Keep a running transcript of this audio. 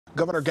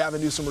Governor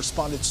Gavin Newsom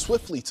responded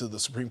swiftly to the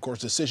Supreme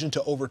Court's decision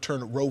to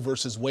overturn Roe v.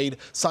 Wade,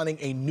 signing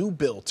a new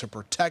bill to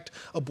protect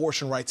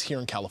abortion rights here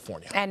in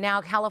California. And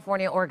now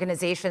California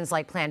organizations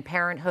like Planned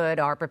Parenthood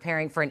are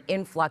preparing for an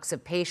influx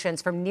of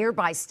patients from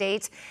nearby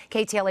states.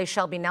 KTLA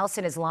Shelby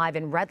Nelson is live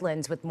in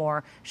Redlands with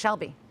more.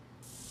 Shelby.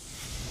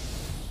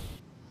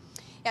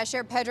 Yeah,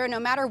 sure, Pedro, no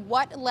matter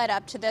what led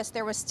up to this,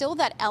 there was still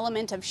that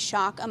element of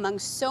shock among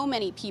so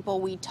many people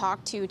we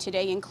talked to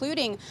today,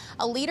 including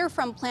a leader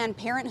from Planned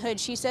Parenthood.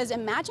 She says,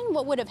 imagine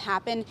what would have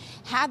happened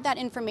had that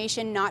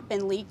information not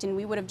been leaked and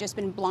we would have just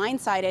been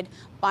blindsided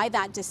by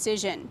that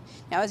decision.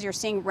 Now, as you're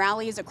seeing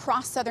rallies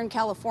across Southern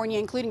California,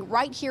 including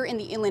right here in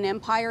the Inland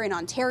Empire in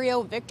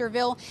Ontario,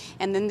 Victorville,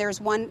 and then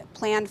there's one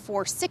planned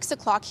for 6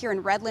 o'clock here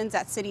in Redlands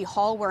at City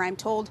Hall, where I'm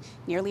told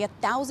nearly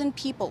 1,000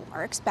 people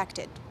are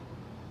expected.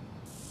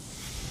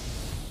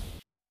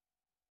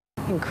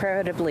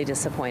 Incredibly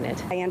disappointed.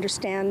 I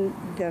understand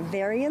the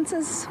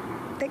variances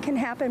that can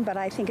happen, but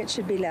I think it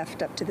should be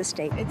left up to the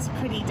state. It's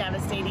pretty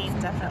devastating.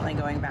 Definitely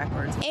going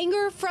backwards.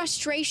 Anger,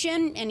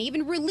 frustration, and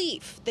even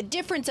relief. The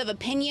difference of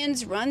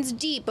opinions runs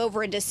deep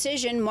over a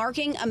decision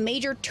marking a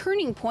major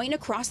turning point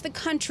across the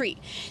country.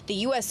 The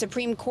U.S.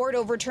 Supreme Court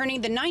overturning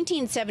the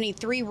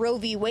 1973 Roe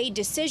v. Wade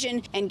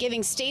decision and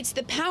giving states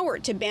the power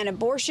to ban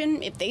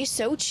abortion if they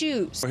so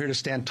choose. We're here to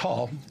stand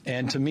tall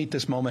and to meet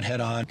this moment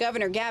head on.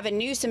 Governor Gavin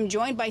Newsom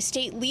joined by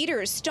state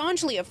leaders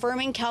staunchly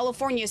affirming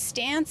California's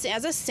stance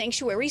as a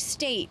sanctuary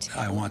state.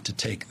 I want to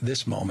take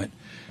this moment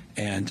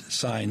and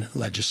sign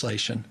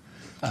legislation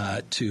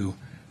to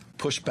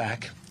push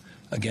back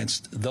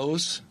against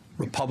those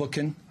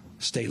Republican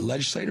state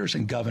legislators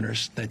and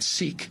governors that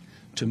seek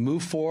to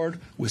move forward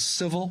with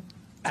civil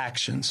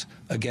actions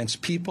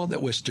against people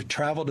that wish to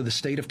travel to the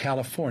state of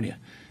California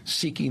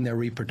seeking their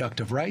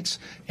reproductive rights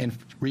and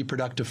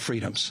reproductive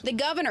freedoms. The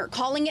governor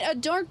calling it a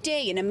dark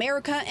day in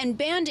America and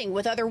banding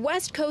with other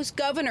West Coast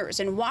governors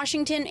in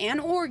Washington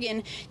and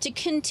Oregon to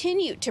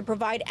continue to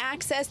provide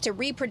access to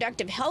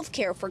reproductive health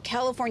care for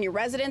California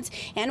residents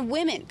and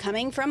women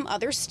coming from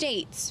other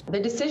states. The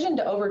decision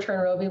to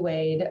overturn Roe v.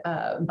 Wade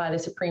by the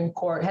Supreme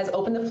Court has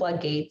opened the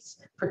floodgates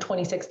for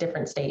 26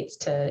 different states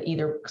to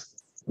either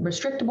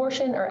restrict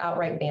abortion or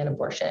outright ban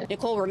abortion.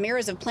 Nicole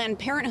Ramirez of Planned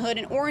Parenthood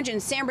in Orange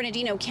and San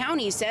Bernardino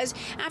County says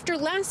after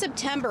last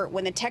September,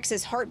 when the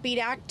Texas Heartbeat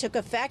Act took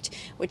effect,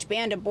 which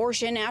banned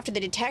abortion after the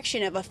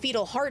detection of a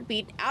fetal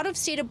heartbeat,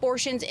 out-of-state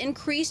abortions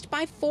increased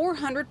by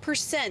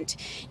 400%.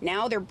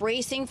 Now they're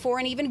bracing for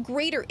an even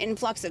greater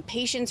influx of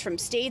patients from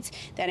states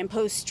that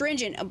impose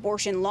stringent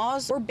abortion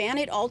laws or ban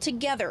it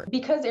altogether.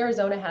 Because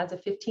Arizona has a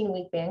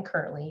 15-week ban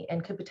currently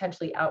and could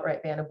potentially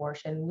outright ban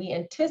abortion, we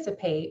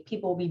anticipate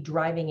people will be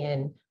driving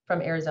in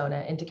from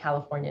Arizona into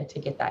California to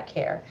get that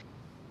care.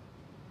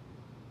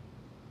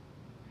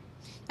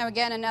 Now,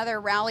 again,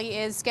 another rally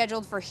is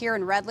scheduled for here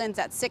in Redlands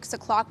at 6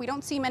 o'clock. We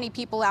don't see many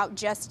people out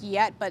just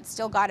yet, but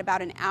still got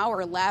about an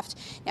hour left.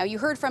 Now, you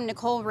heard from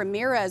Nicole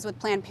Ramirez with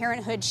Planned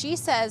Parenthood. She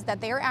says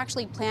that they are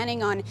actually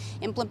planning on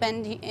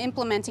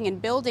implementing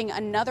and building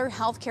another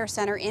healthcare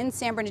center in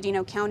San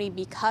Bernardino County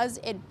because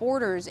it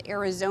borders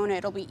Arizona.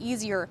 It'll be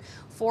easier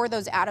for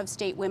those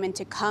out-of-state women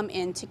to come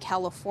into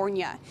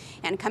California.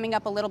 And coming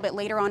up a little bit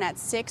later on at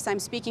 6, I'm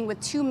speaking with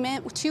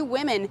two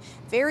women,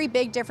 very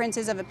big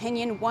differences of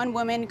opinion. One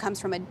woman comes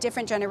from a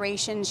different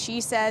generation. She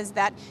says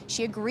that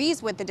she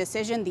agrees with the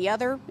decision. The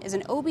other is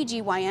an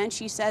OBGYN.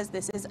 She says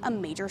this is a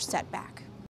major setback.